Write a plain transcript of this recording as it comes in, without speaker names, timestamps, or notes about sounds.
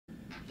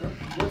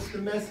What's the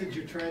message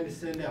you're trying to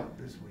send out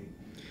this week?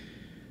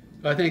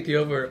 I think the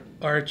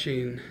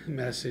overarching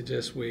message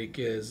this week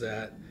is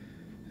that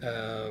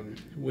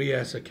we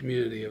as a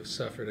community have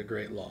suffered a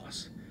great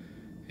loss.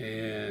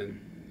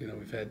 And,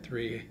 we've had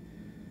 3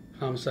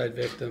 homicide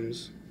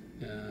victims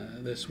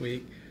this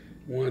week,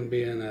 one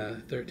being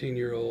a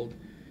 13-year-old,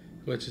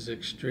 which is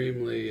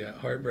extremely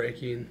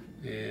heartbreaking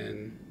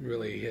and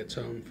really hits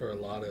home for a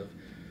lot of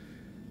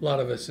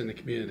us in the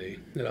community.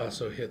 It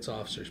also hits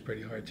officers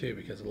pretty hard too,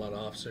 because a lot of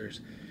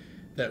officers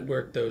that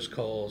work those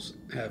calls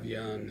have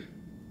young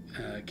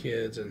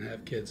kids and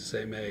have kids the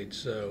same age,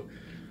 so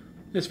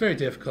it's very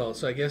difficult.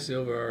 So I guess the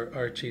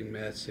overarching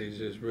message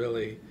is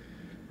really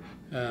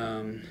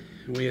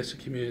we as a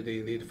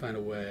community need to find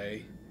a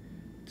way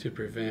to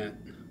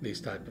prevent these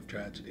type of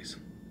tragedies.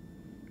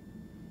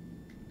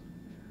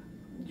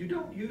 You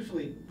don't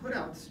usually put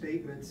out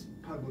statements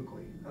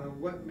publicly.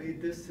 What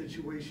made this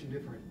situation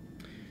different?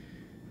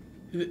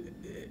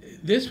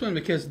 This one,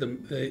 because I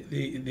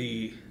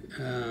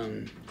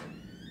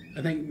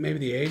think maybe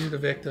the age of the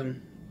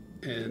victim,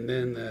 and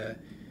then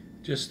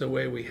just the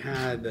way we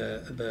had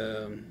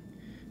the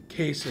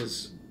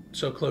cases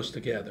so close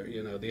together,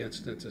 the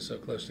incidents are so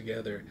close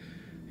together,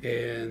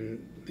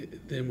 and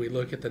then we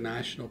look at the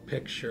national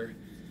picture,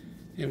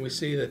 and we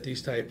see that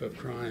these type of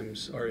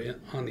crimes are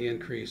on the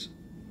increase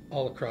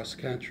all across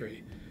the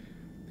country.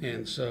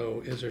 And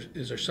so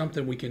is there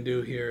something we can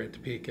do here at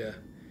Topeka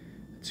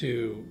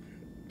to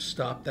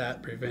stop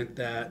that, prevent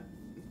that,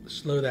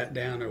 slow that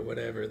down, or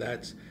whatever? I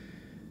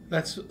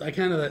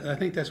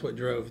think that's what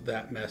drove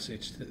that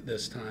message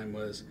this time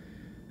was,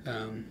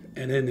 and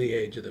then the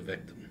age of the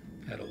victim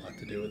had a lot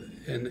to do with it,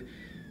 and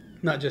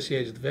not just the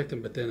age of the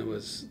victim, but then it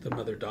was the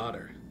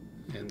mother-daughter,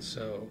 and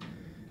so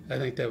I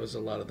think that was a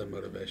lot of the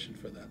motivation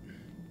for that.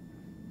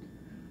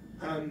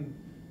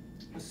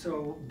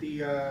 So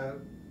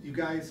you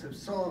guys have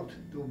solved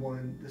the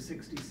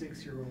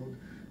 66-year-old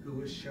who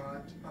was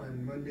shot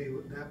on Monday.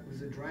 That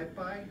was a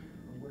drive-by?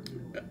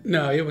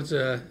 No, it was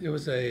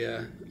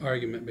a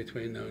argument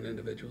between known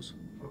individuals.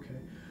 Okay.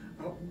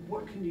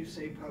 What can you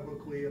say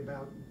publicly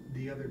about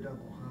the other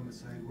double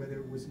homicide, whether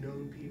it was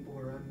known people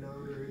or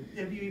unknown, or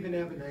have you even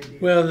have an idea?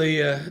 Well,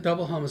 the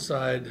double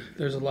homicide,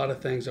 there's a lot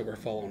of things that we're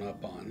following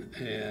up on,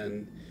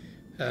 and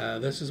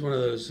this is one of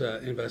those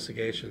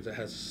investigations that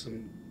has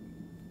some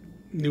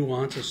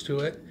nuances to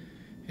it,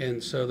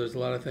 and so there's a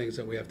lot of things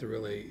that we have to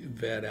really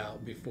vet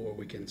out before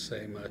we can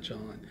say much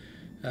on.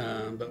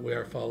 But we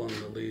are following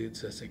the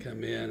leads as they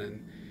come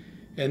in,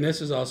 and this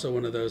is also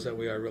one of those that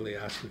we are really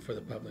asking for the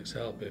public's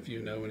help. If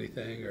you know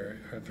anything or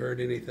have heard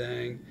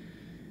anything,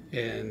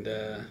 and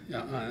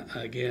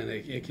again,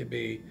 it could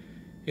be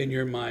in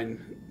your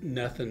mind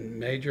nothing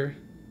major,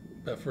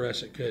 but for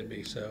us it could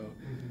be. So,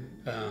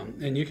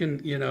 and you can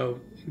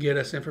get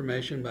us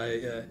information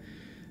by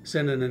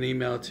sending an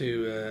email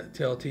to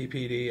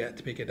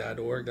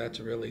telltpd@topeka.org. That's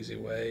a real easy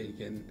way. You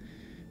can.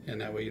 And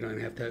that way you don't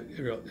have to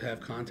have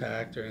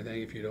contact or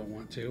anything if you don't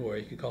want to, or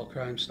you can call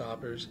Crime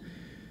Stoppers.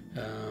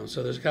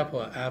 So there's a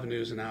couple of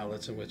avenues and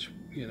outlets in which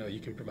you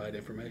can provide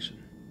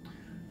information.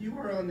 You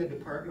were on the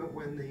department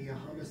when the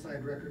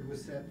homicide record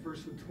was set,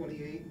 first with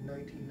 28 in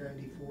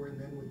 1994 and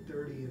then with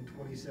 30 in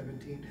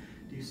 2017.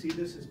 Do you see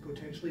this as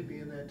potentially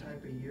being that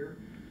type of year?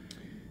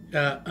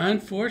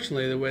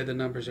 Unfortunately, the way the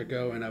numbers are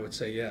going, I would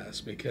say yes,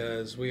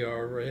 because we are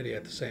already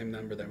at the same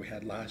number that we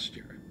had last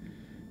year.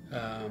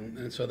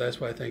 And so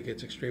that's why I think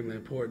it's extremely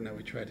important that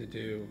we try to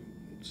do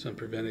some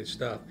preventive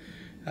stuff.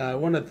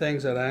 One of the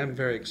things that I am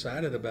very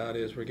excited about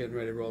is we're getting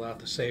ready to roll out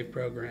the SAVE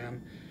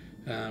program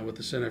with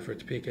the Center for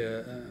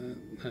Topeka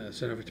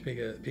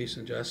Peace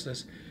and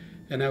Justice,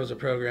 and that was a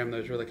program that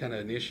was really kind of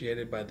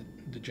initiated by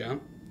the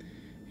Jump,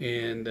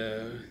 and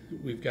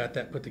we've got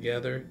that put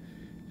together.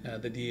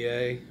 The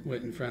DA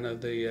went in front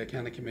of the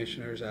county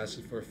commissioners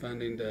asking for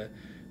funding to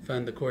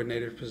fund the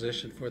coordinator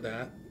position for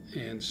that,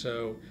 and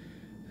so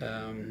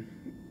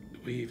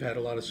we've had a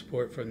lot of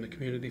support from the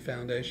Community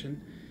Foundation,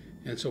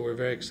 and so we're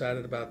very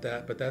excited about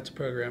that. But that's a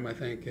program I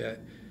think that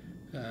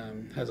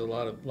has a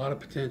lot of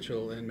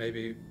potential in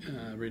maybe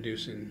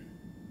reducing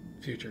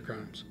future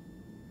crimes.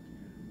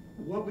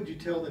 What would you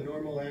tell the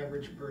normal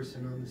average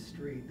person on the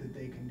street that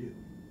they can do?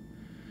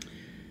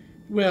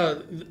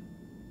 Well,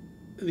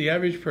 the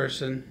average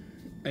person,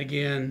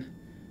 again,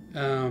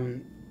 out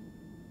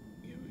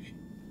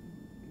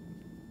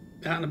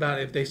and about,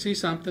 if they see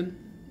something,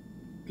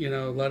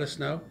 let us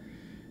know.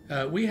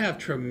 We have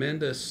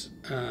tremendous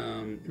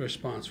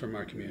response from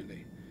our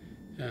community.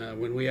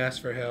 When we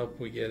ask for help,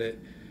 we get it.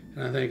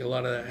 And I think a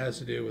lot of that has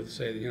to do with,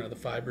 say, the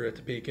fiber at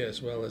Topeka,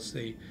 as well as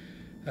the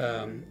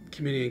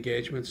community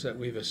engagements that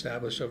we've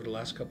established over the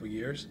last couple of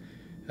years.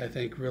 I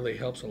think really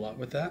helps a lot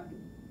with that.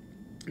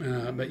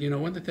 But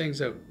one of the things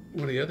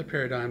one of the other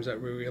paradigms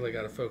that we really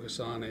got to focus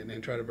on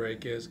and try to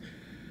break is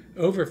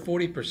over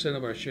 40%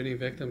 of our shooting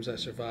victims that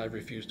survive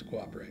refuse to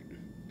cooperate.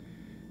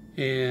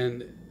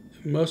 And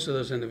most of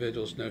those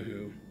individuals know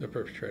who the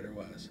perpetrator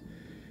was.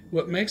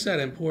 What makes that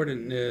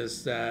important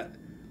is that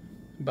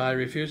by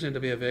refusing to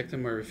be a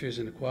victim or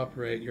refusing to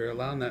cooperate, you're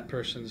allowing that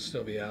person to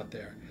still be out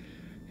there.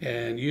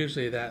 And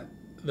usually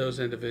those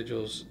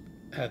individuals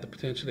have the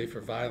potential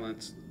for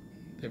violence.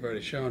 They've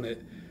already shown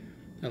it.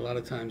 A lot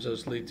of times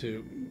those lead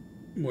to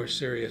more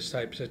serious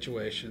type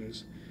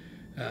situations.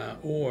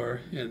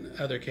 Or in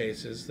other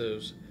cases,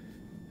 those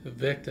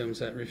victims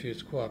that refuse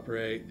to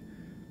cooperate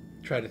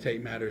try to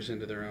take matters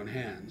into their own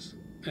hands.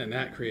 And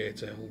that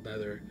creates a whole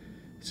other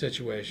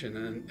situation.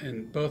 And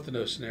in both of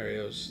those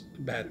scenarios,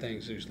 bad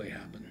things usually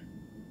happen.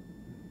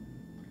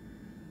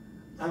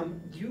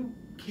 You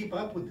keep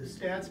up with the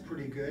stats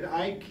pretty good.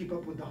 I keep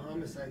up with the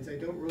homicides. I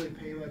don't really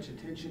pay much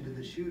attention to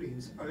the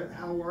shootings.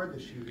 How are the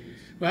shootings?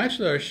 Well,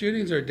 actually, our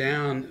shootings are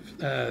down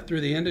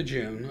through the end of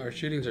June. Our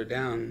shootings are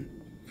down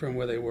from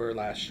where they were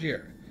last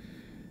year.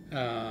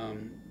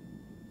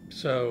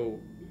 So,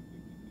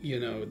 you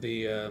know,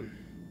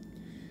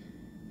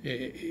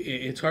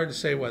 it's hard to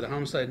say why the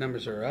homicide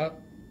numbers are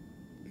up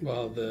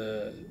while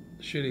the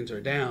shootings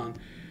are down,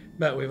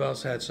 but we've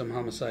also had some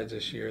homicides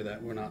this year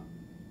that were not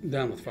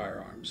done with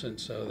firearms, and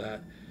so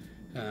that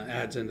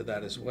adds into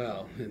that as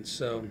well. And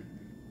so,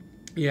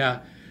 yeah,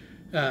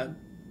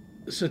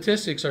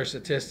 statistics are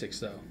statistics,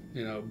 though,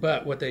 you know,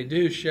 but what they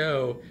do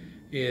show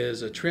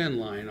is a trend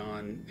line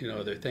on, you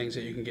know, there are things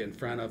that you can get in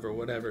front of or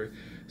whatever.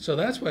 So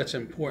that's why it's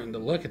important to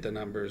look at the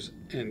numbers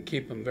and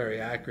keep them very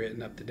accurate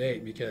and up to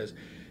date, because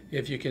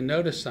if you can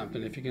notice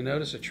something, if you can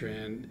notice a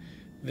trend,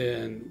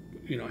 then,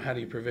 you know, how do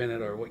you prevent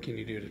it, or what can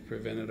you do to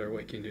prevent it, or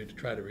what can you do to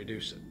try to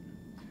reduce it?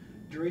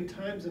 During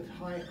times of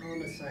high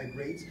homicide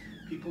rates,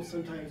 people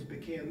sometimes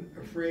became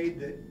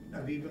afraid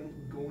of even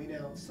going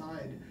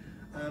outside.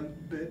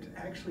 But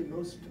actually,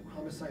 most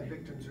homicide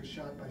victims are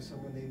shot by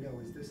someone they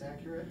know. Is this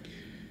accurate?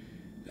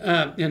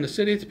 In the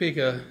city of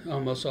Topeka,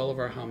 almost all of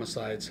our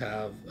homicides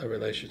have a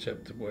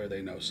relationship to where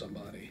they know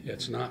somebody.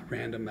 It's not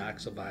random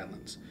acts of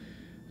violence.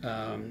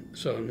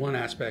 So in one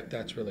aspect,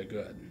 that's really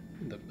good.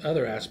 The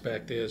other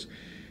aspect is,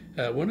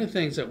 one of the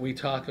things that we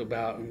talk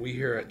about and we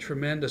hear a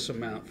tremendous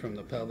amount from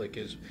the public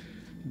is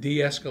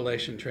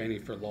de-escalation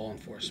training for law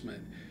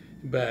enforcement.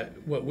 But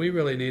what we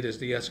really need is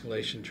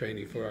de-escalation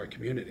training for our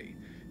community.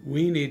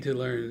 We need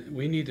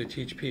to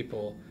teach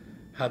people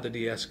how to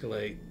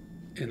de-escalate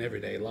in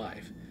everyday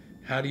life.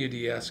 How do you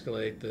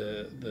de-escalate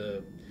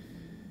the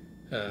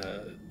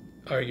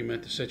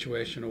argument, the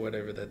situation, or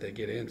whatever that they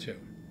get into?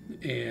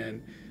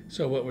 And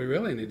so what we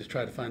really need to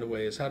try to find a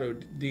way is how to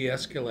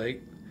de-escalate.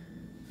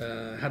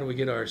 How do we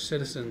get our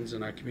citizens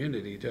in our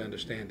community to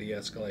understand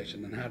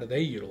de-escalation, and how do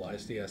they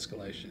utilize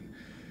de-escalation?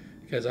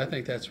 Because I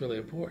think that's really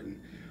important.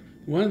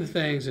 One of the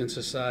things in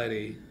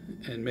society,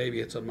 and maybe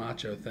it's a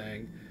macho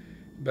thing,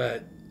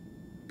 but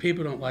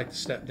people don't like to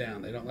step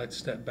down. They don't like to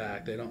step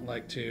back. They don't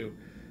like to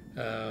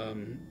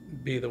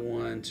be the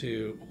one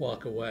to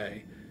walk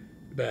away.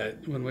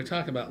 But when we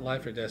talk about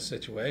life or death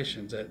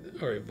situations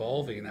that are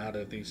evolving out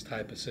of these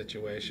type of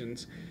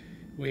situations,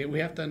 we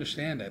have to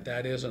understand that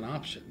that is an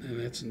option, and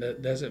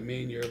that doesn't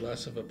mean you're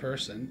less of a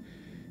person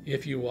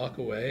if you walk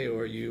away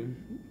or you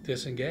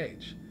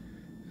disengage.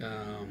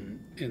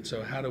 And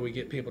so how do we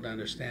get people to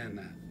understand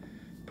that?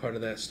 Part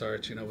of that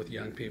starts, you know, with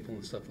young people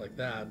and stuff like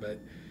that, but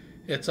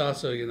it's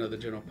also, you know, the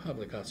general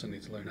public also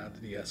needs to learn how to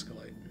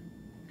de-escalate.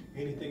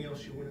 Anything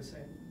else you want to say?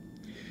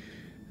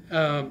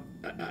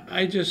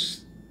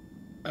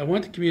 I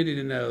want the community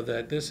to know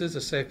that this is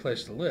a safe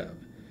place to live.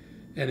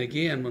 And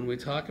again, when we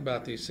talk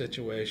about these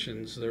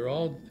situations, they're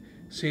all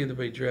seem to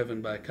be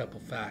driven by a couple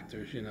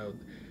factors, you know,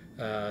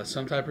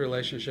 some type of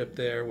relationship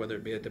there, whether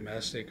it be a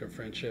domestic or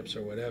friendships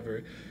or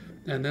whatever.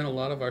 And then a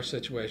lot of our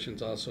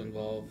situations also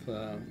involve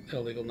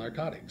illegal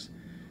narcotics.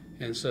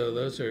 And so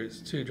those are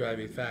two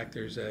driving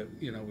factors that,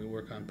 you know, we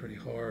work on pretty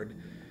hard.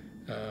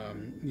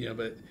 You know,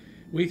 but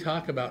we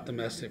talk about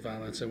domestic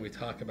violence, and we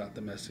talk about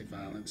domestic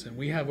violence, and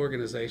we have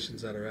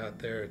organizations that are out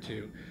there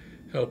to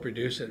help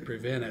reduce it and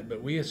prevent it,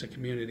 but we as a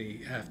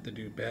community have to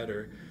do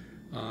better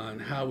on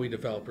how we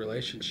develop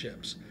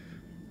relationships.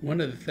 One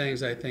of the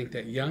things I think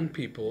that young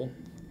people,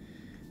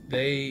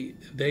 they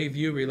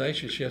view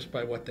relationships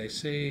by what they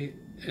see,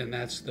 and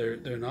that's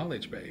their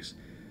knowledge base.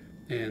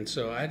 And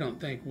so I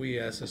don't think we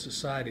as a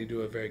society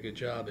do a very good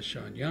job of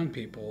showing young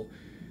people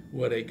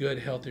what a good,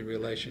 healthy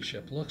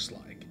relationship looks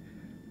like.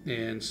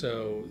 And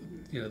so,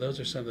 you know, those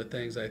are some of the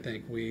things I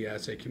think we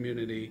as a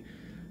community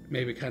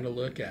maybe kind of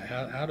look at.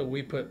 How do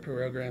we put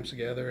programs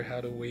together? How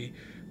do we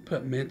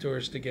put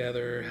mentors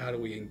together? How do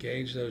we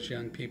engage those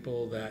young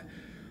people that,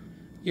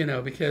 you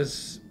know,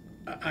 because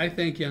I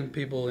think young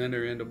people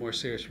enter into more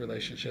serious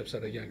relationships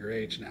at a younger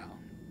age now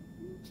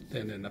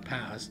than in the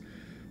past.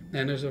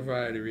 And there's a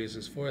variety of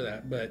reasons for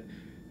that. But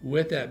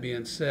with that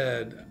being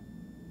said,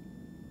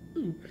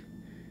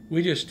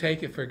 we just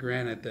take it for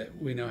granted that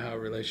we know how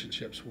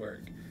relationships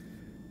work.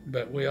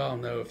 But we all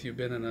know if you've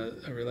been in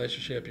a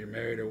relationship, you're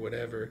married or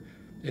whatever,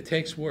 it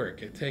takes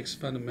work, it takes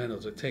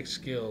fundamentals, it takes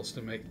skills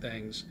to make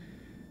things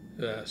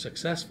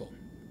successful.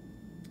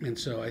 And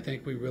so I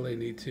think we really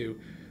need to,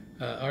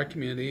 our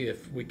community,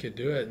 if we could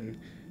do it, and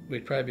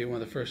we'd probably be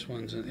one of the first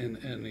ones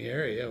in the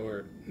area,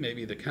 or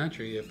maybe the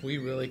country, if we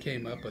really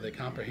came up with a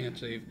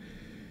comprehensive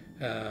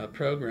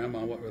program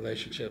on what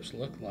relationships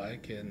look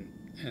like,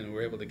 and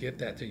we're able to get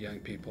that to young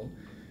people,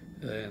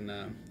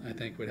 then I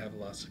think we'd have a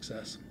lot of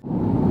success.